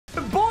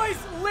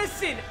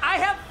listen, I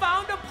have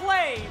found a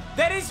play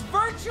that is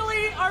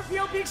virtually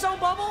RPO Peak Zone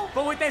Bubble,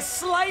 but with a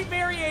slight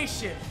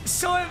variation.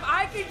 So if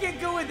I could get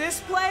good with this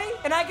play,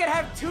 and I could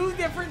have 2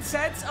 different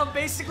sets of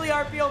basically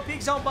RPO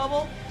Peak Zone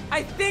Bubble,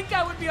 I think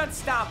I would be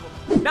unstoppable.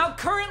 Now,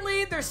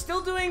 currently, they're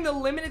still doing the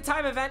limited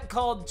time event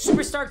called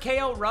Superstar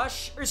KO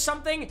Rush or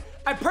something.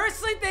 I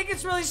personally think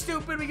it's really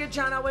stupid. We get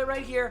John Elway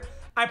right here.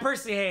 I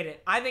personally hate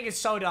it. I think it's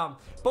so dumb.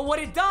 But what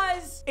it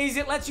does is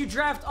it lets you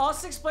draft all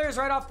 6 players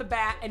right off the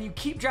bat, and you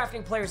keep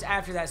drafting players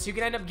after that, so you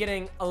can end up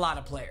getting a lot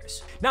of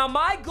players. Now,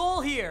 my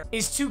goal here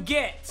is to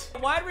get a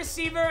wide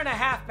receiver and a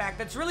halfback.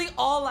 That's really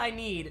all I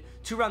need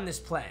to run this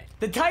play.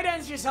 The tight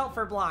ends just help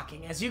for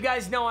blocking. As you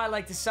guys know, I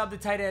like to sub the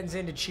tight ends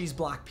in to cheese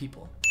block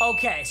people.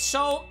 Okay,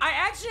 so I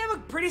actually have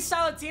a pretty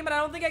solid team, but I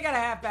don't think I got a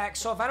halfback.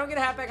 So if I don't get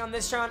a halfback on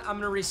this round, I'm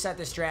going to reset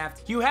this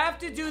draft. You have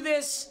to do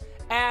this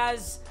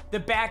as the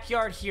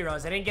backyard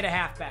heroes. I didn't get a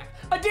halfback.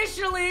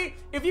 Additionally,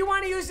 if you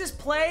want to use this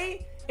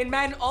play in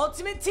Madden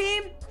Ultimate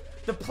Team,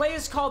 the play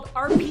is called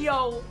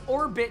RPO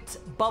Orbit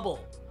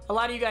Bubble. A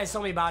lot of you guys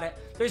told me about it.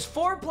 There's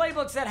 4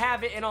 playbooks that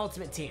have it in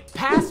Ultimate Team.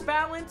 Pass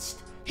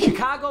Balanced,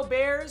 Chicago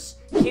Bears,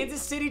 Kansas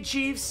City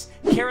Chiefs,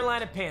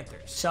 Carolina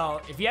Panthers.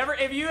 So if you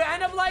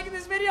end up liking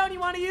this video and you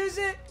want to use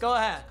it, go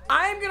ahead.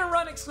 I'm gonna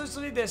run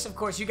exclusively this, of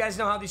course. You guys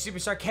know how these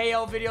Superstar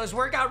KO videos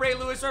work. Got Ray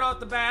Lewis right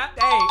off the bat.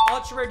 Hey,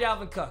 ultra rare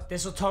Dalvin Cook.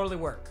 This will totally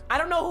work. I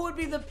don't know who would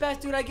be the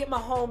best, dude. I get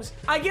Mahomes.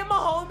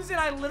 And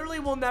I literally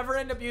will never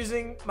end up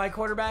using my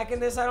quarterback in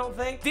this, I don't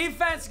think.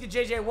 Defense, get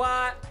JJ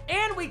Watt.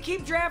 And we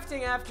keep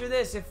drafting after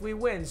this if we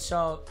win,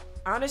 so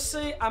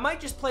honestly, I might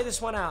just play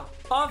this one out.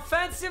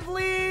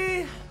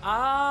 Offensively,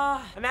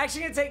 I'm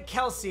actually gonna take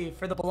Kelce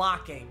for the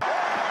blocking.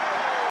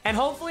 And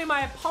hopefully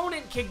my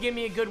opponent can give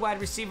me a good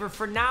wide receiver.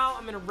 For now,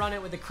 I'm gonna run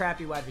it with a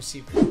crappy wide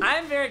receiver.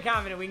 I'm very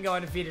confident we can go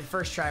undefeated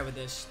first try with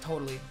this,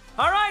 totally.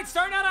 All right,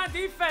 starting out on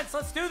defense,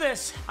 let's do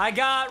this. I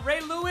got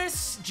Ray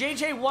Lewis,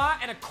 JJ Watt,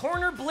 and a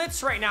corner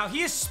blitz right now.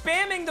 He is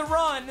spamming the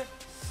run,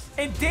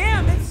 and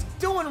damn, it's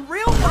doing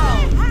real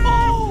well.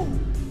 Oh!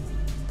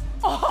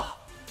 Oh!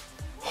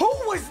 Who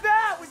was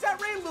that? Was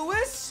that Ray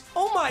Lewis?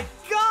 Oh my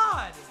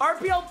God.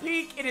 RPO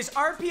Peak, it is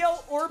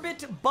RPO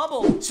Orbit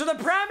Bubble. So the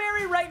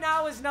primary right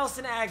now is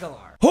Nelson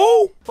Aguilar.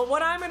 Who? But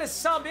what I'm gonna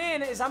sub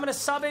in is I'm gonna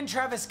sub in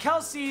Travis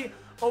Kelce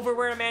over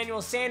where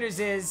Emmanuel Sanders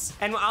is,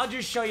 and I'll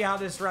just show you how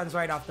this runs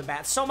right off the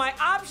bat. So my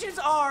options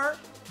are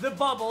the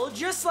bubble,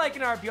 just like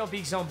an RPO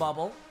Peak Zone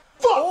bubble,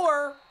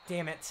 or,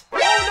 damn it. Oh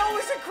no,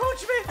 it's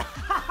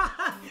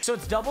encroachment. So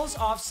it's doubles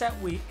offset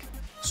weak.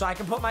 So I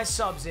can put my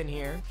subs in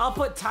here. I'll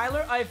put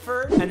Tyler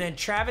Eifert, and then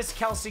Travis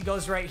Kelce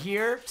goes right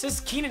here. It says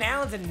Keenan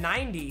Allen's a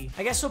 90.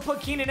 I guess we'll put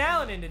Keenan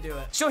Allen in to do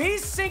it. So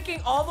he's sinking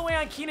all the way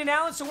on Keenan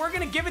Allen, so we're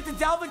gonna give it to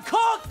Dalvin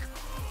Cook.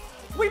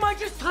 We might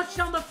just touch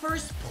down the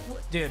first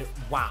dude,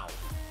 wow.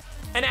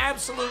 An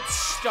absolute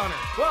stunner.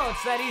 Well,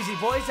 it's that easy,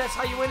 boys. That's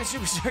how you win a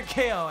Superstar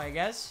KO, I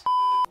guess.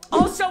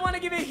 Also, want to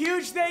give a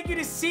huge thank you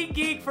to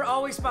SeatGeek for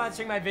always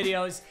sponsoring my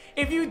videos.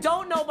 If you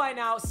don't know by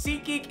now,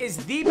 SeatGeek is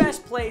the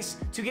best place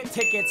to get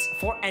tickets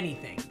for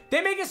anything.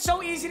 They make it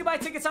so easy to buy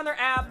tickets on their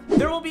app.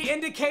 There will be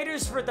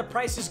indicators for if the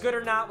price is good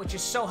or not, which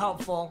is so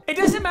helpful. It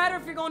doesn't matter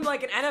if you're going to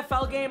like an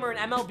NFL game or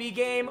an MLB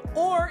game,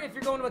 or if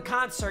you're going to a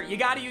concert, you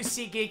got to use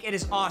SeatGeek. It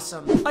is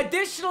awesome.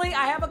 Additionally,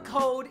 I have a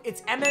code.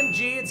 It's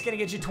MMG. It's going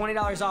to get you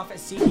 $20 off at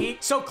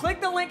SeatGeek. So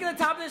click the link in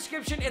the top of the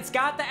description. It's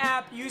got the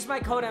app. Use my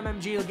code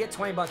MMG. You'll get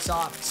 20 bucks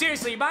off.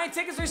 Seriously, you're buying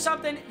tickets or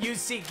something, use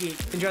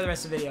SeatGeek. Enjoy the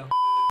rest of the video.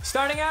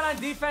 Starting out on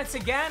defense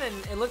again, and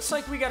it looks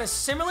like we got a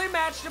similarly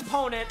matched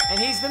opponent, and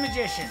he's the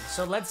magician.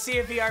 So let's see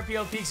if he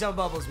RPO Peak Zone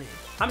bubbles me.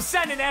 I'm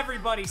sending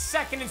everybody.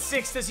 2nd and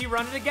 6. Does he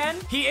run it again?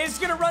 He is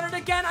gonna run it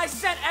again. I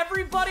sent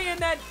everybody, and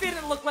that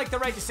didn't look like the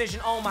right decision.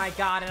 Oh my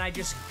God, and I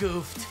just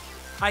goofed.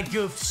 I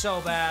goofed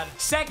so bad.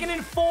 2nd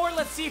and 4.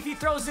 Let's see if he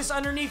throws this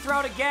underneath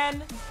route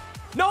again.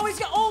 No, he's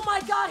got, oh my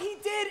God, he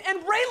did. And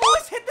Ray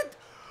Lewis hit the,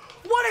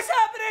 what is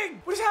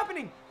happening? What is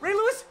happening? Ray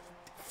Lewis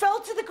fell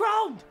to the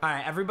ground. All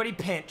right, everybody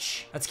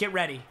pinch. Let's get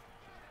ready.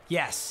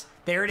 Yes,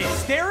 there it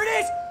is. There it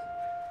is.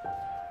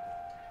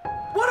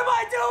 What am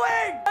I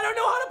doing? I don't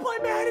know how to play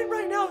Madden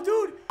right now,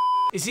 dude.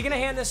 Is he gonna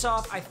hand this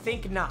off? I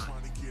think not.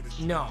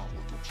 No.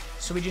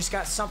 So we just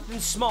got something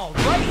small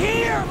right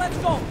here. Let's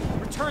go.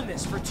 Return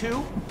this for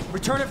 2.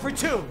 Return it for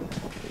 2.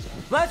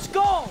 Let's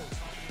go.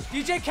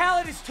 DJ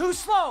Khaled is too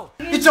slow.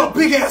 Get your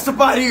big ass up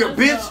out of here,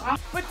 bitch.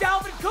 But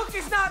Dalvin Cook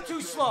is not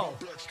too slow.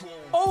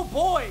 Oh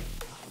boy.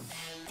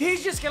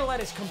 He's just gonna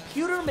let his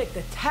computer make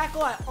the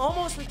tackle. I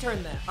almost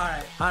returned that.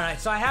 All right,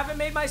 so I haven't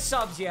made my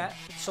subs yet.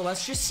 So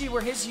let's just see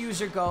where his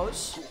user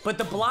goes. But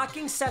the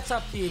blocking sets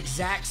up the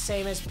exact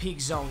same as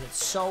Peak Zone.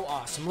 It's so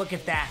awesome. Look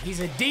at that.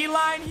 He's a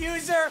D-line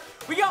user.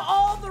 We got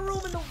all the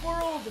room in the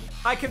world.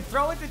 I can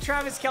throw it to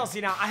Travis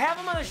Kelce now. I have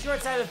him on the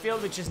short side of the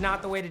field, which is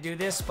not the way to do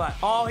this, but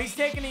oh, he's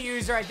taking a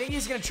user. I think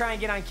he's gonna try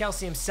and get on Kelce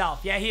himself.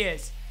 Yeah, he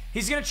is.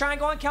 He's gonna try and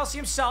go on Kelce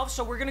himself,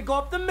 so we're gonna go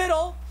up the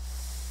middle.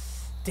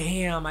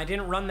 Damn, I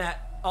didn't run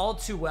that all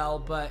too well,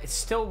 but it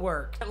still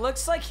worked. It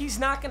looks like he's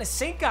not gonna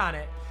sink on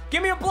it.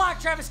 Give me a block,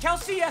 Travis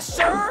Kelce. Yes,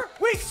 sir.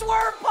 We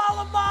swerve,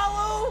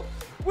 Palomalu.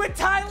 with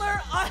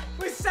Tyler,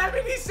 with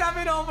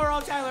 77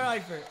 overall Tyler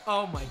Eifert.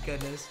 Oh my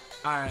goodness.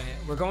 All right,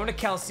 we're going to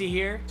Kelsey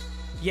here.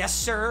 Yes,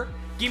 sir.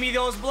 Give me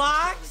those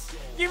blocks.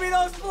 Give me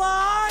those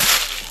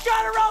blocks.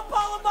 Got around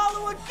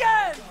Polamalu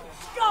again.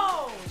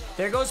 Go.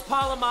 There goes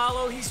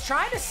Polamalu. He's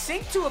trying to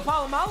sink to a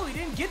Polamalu. He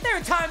didn't get there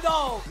in time,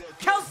 though.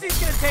 Kelsey's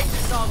going to take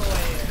this all the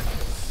way in.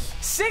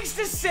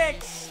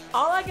 6-6.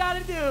 All I got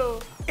to do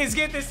is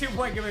get this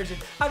 2-point conversion.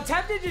 I'm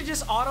tempted to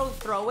just auto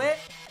throw it,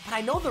 but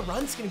I know the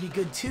run's going to be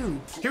good, too.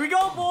 Here we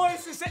go,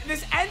 boys.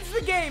 This ends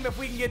the game if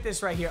we can get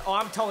this right here. Oh,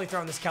 I'm totally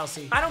throwing this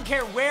Kelsey. I don't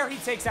care where he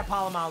takes that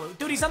Polamalu.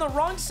 Dude, he's on the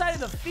wrong side of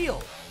the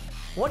field.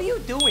 What are you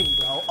doing,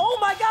 bro? Oh,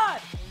 my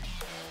God.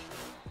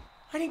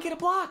 I didn't get a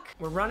block.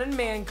 We're running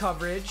man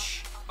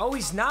coverage. Oh,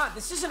 he's not.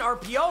 This is an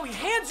RPO. He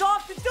hands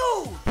off the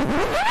dude.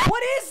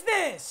 What is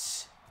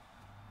this?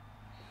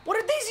 What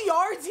are these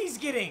yards he's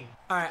getting?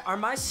 All right, are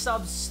my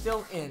subs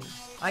still in?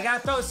 I gotta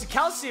throw this to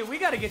Kelsey. We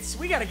gotta get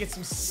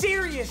some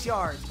serious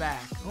yards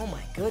back. Oh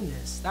my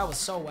goodness, that was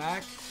so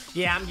whack.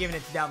 Yeah, I'm giving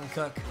it to Dalvin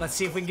Cook. Let's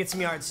see if we can get some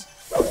yards.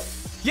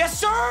 Yes,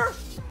 sir!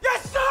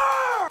 Yes, sir!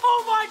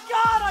 Oh my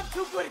God, I'm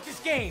too good at this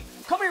game.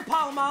 Come here,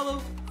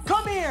 Polamalu.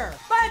 Come here.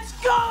 Let's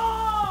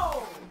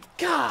go!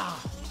 God,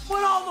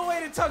 went all the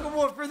way to tug of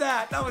war for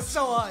that. That was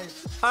so high.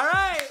 All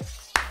right.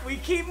 We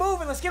keep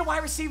moving. Let's get a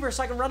wide receiver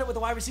so I can run it with a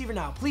wide receiver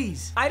now,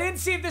 please. I didn't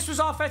see if this was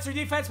offense or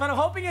defense, but I'm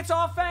hoping it's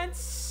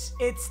offense.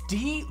 It's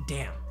D.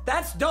 Damn.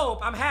 That's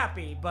dope. I'm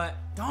happy, but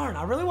darn,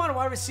 I really want a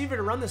wide receiver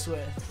to run this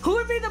with. Who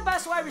would be the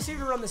best wide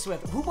receiver to run this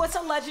with? What's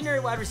a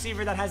legendary wide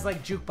receiver that has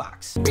like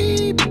jukebox?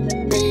 Beep,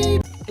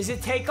 beep. Is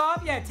it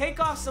Takeoff? Yeah,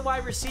 Takeoff's the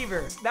wide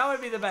receiver. That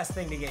would be the best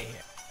thing to get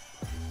here.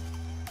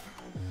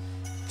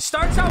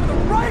 Starts out with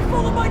a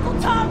rifle to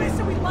Michael Thomas,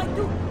 and we like,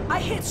 dude, I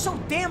hit so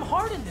damn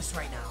hard in this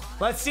right now.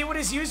 Let's see what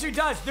his user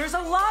does. There's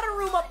a lot of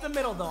room up the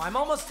middle, though. I'm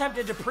almost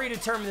tempted to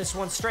predetermine this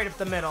one straight up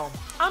the middle.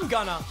 I'm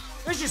gonna.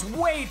 There's just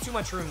way too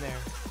much room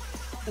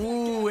there.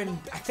 Ooh, and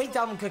I think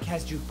Dalvin Cook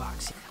has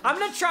jukebox. I'm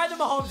gonna try the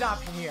Mahomes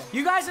option here.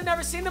 You guys have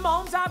never seen the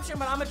Mahomes option,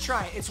 but I'm gonna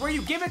try it. It's where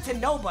you give it to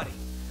nobody.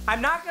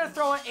 I'm not gonna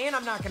throw it, and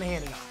I'm not gonna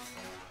hand it off.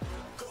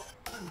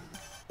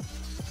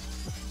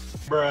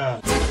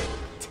 Bruh.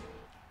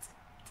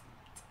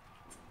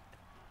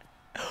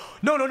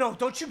 No, no, no,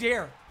 don't you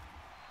dare.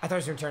 I thought he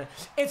was gonna turn it.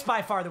 It's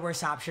by far the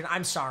worst option.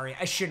 I'm sorry,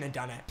 I shouldn't have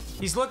done it.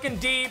 He's looking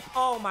deep.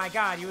 Oh my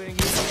God, you gonna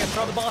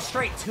throw the ball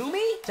straight to me?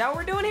 Is that what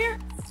we're doing here?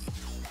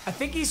 I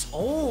think he's,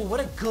 oh, what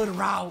a good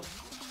route.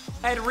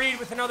 Ed Reed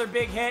with another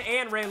big hit,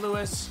 and Ray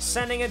Lewis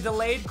sending a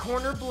delayed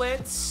corner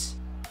blitz.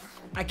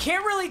 I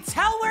can't really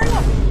tell where he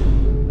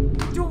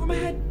threw over my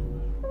head.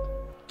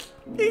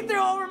 He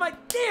threw over my,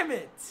 damn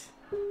it.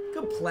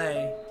 Good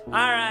play. All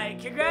right,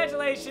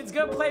 congratulations,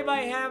 good play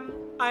by him.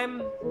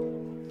 I'm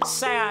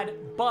sad,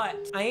 but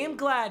I am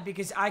glad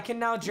because I can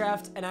now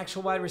draft an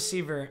actual wide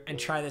receiver and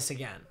try this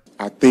again.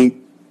 I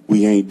think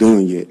we ain't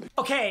done yet.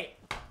 Okay,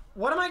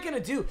 what am I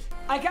gonna do?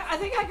 I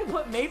think I can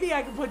put, maybe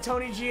I can put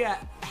Tony G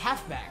at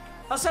halfback.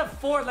 I also have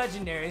 4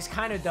 legendaries,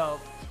 kind of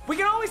dope. We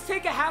can always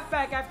take a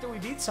halfback after we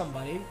beat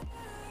somebody.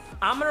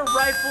 I'm gonna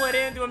rifle it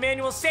into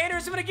Emmanuel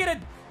Sanders. I'm gonna get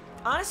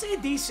honestly a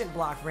decent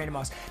block for Randy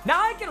Moss.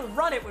 Now I can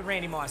run it with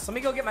Randy Moss. Let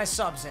me go get my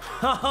subs in.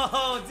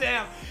 Oh,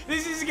 damn.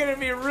 This is gonna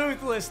be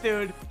ruthless,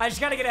 dude. I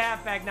just gotta get a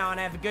halfback now, and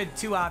I have a good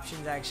 2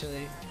 options,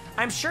 actually.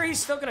 I'm sure he's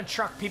still gonna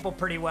truck people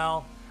pretty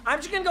well. I'm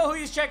just gonna go who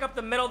he's check up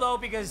the middle, though,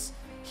 because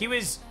he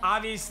was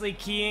obviously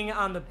keying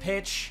on the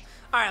pitch.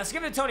 All right, let's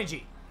give it to Tony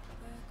G.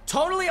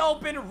 Totally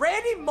open.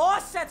 Randy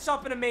Moss sets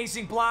up an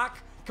amazing block.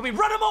 Can we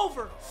run him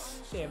over?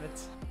 Damn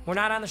it. We're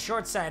not on the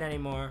short side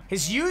anymore.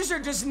 His user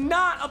does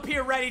not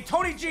appear ready.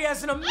 Tony G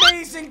has an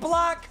amazing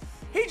block.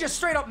 He just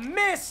straight up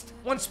missed.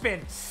 1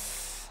 spin.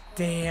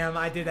 Damn,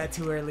 I did that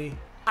too early.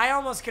 I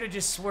almost could have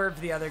just swerved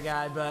the other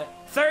guy, but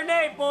 3rd and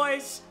 8,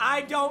 boys.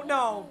 I don't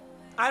know.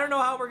 I don't know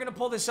how we're going to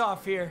pull this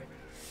off here.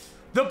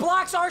 The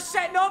blocks are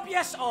setting up.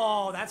 Yes.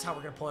 Oh, that's how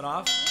we're going to pull it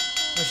off.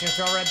 We're just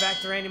going to throw right back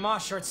to Randy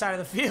Moss, short side of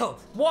the field.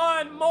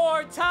 1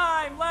 more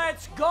time.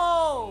 Let's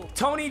go.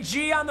 Tony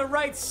G on the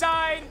right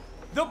side.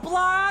 The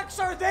blocks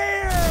are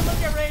there.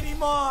 Look at Randy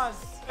Moss.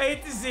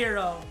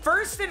 8-0.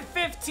 1st and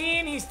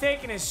 15. He's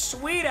taking his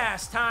sweet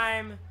ass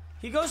time.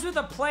 He goes with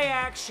a play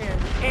action,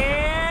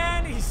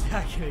 and he's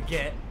not gonna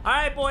get. All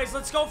right, boys,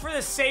 let's go for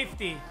the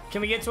safety.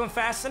 Can we get to him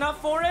fast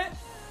enough for it?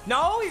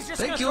 No, he's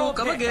just gonna throw a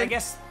pick. I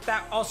guess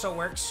that also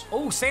works.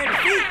 Oh, stay on your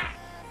feet.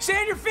 Stay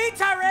on your feet,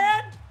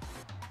 Tyrann.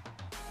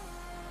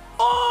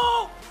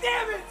 Oh,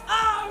 damn it.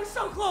 Ah, I was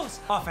so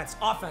close. Offense,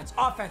 offense,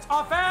 offense,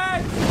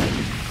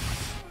 offense.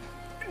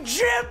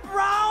 Jim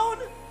Brown.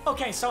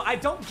 Okay, so I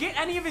don't get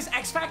any of his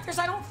X factors,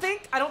 I don't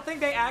think. I don't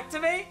think they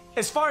activate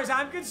as far as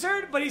I'm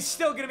concerned, but he's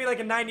still gonna be like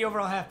a 90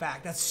 overall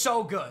halfback. That's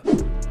so good.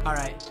 All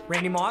right,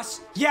 Randy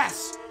Moss.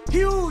 Yes,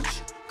 huge,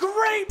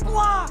 great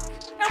block.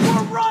 And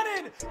we're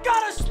running.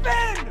 Gotta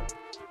spin.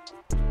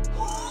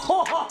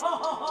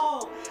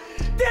 Oh,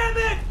 damn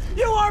it.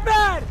 You are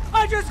bad.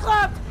 I just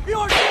clapped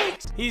your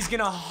cheeks. He's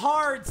gonna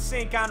hard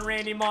sink on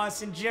Randy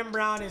Moss, and Jim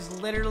Brown is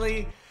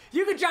literally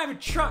You could drive a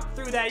truck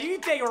through that. You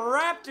can take a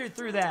Raptor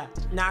through that.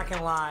 Not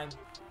gonna lie.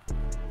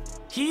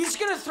 He's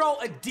gonna throw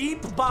a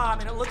deep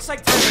bomb, and it looks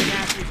like Tyler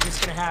Nash is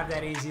just gonna have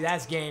that easy.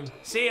 That's game.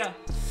 See ya.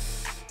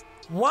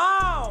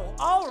 Wow.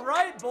 All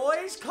right,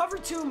 boys. Cover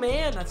 2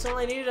 man. That's all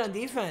I needed on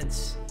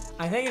defense.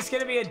 I think it's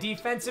gonna be a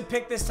defensive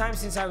pick this time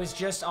since I was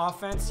just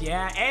offense.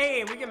 Yeah.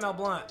 Hey, we get Mel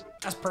Blount.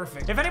 That's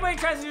perfect. If anybody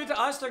tries to do it to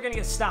us, they're gonna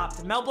get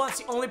stopped. Mel Blount's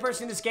the only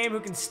person in this game who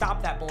can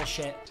stop that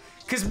bullshit.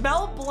 Because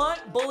Mel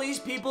Blount bullies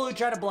people who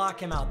try to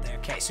block him out there.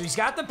 Okay, so he's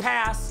got the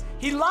pass.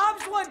 He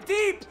lobs one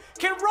deep.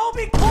 Can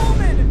Roby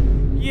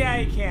Coleman? Yeah,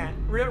 he can't.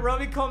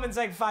 Roby Coleman's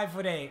like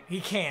 5'8".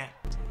 He can't.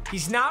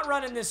 He's not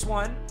running this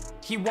one.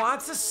 He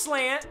wants a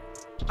slant.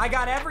 I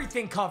got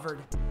everything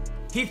covered.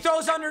 He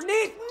throws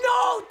underneath.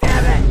 No,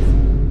 damn it!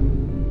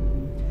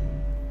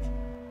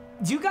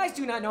 You guys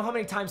do not know how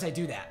many times I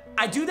do that.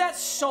 I do that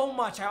so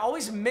much. I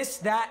always miss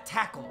that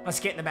tackle. Let's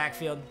get in the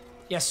backfield.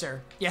 Yes,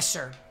 sir. Yes,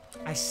 sir.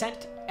 I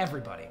sent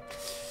everybody.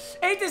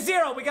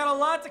 8-0. We got a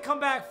lot to come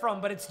back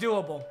from, but it's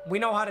doable. We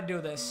know how to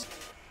do this.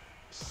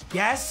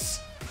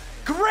 Yes.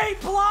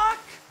 Great block.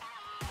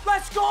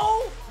 Let's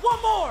go.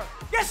 One more.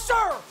 Yes,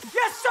 sir.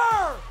 Yes,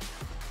 sir.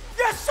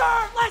 Yes,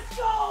 sir. Let's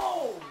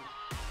go.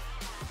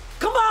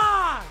 Come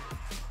on.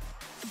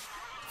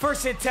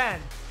 1st and 10.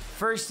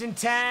 1st and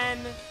 10.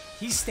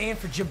 He's staying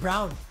for Jim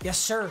Brown. Yes,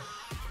 sir.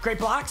 Great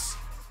blocks.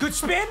 Good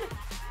spin.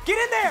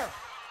 Get in there.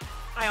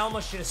 I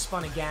almost should have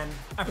spun again.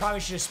 I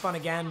probably should have spun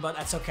again, but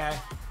that's okay.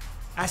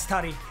 That's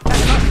tutty.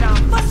 That's a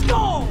touchdown. Let's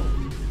go.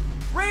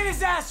 Ran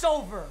his ass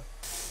over.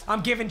 I'm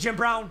giving Jim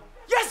Brown.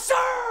 Yes,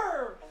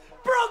 sir.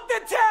 Broke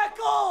the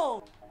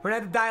tackle. We're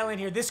going to have to dial in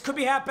here. This could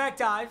be halfback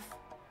dive.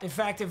 In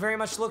fact, it very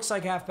much looks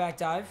like halfback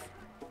dive.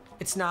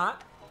 It's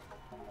not.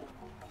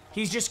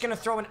 He's just going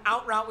to throw an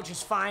out route, which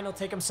is fine. He'll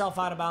take himself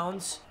out of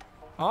bounds.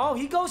 Oh,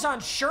 he goes on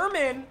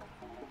Sherman.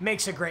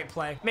 Makes a great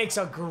play. Makes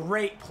a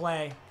great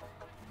play.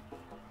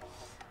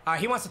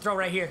 He wants to throw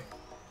right here.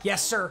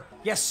 Yes, sir.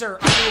 Yes, sir.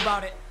 I knew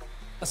about it.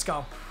 Let's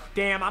go.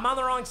 Damn, I'm on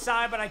the wrong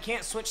side, but I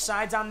can't switch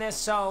sides on this,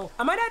 so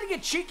I might have to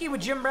get cheeky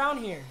with Jim Brown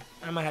here.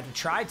 I might have to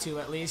try to,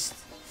 at least.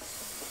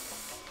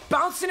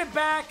 Bouncing it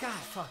back. Ah,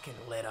 fucking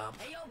lit up.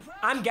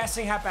 I'm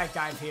guessing halfback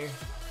dive here.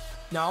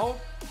 No?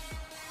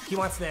 He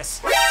wants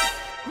this.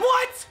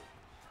 What?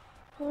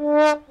 Dude,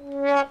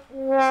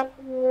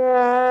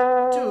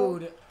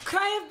 could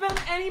I have been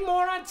any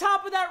more on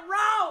top of that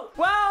route?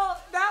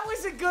 Well, that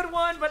was a good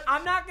one, but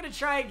I'm not going to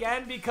try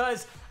again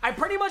because I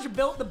pretty much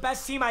built the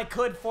best team I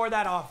could for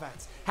that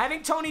offense.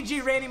 Having Tony G,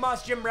 Randy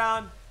Moss, Jim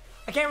Brown,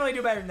 I can't really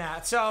do better than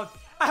that. So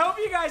I hope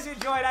you guys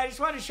enjoyed. I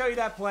just wanted to show you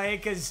that play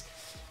because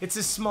it's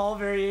a small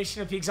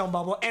variation of Peak Zone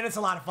Bubble, and it's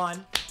a lot of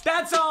fun.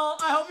 That's all.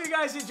 I hope you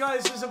guys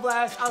enjoyed. This was a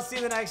blast. I'll see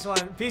you in the next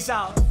one. Peace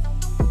out.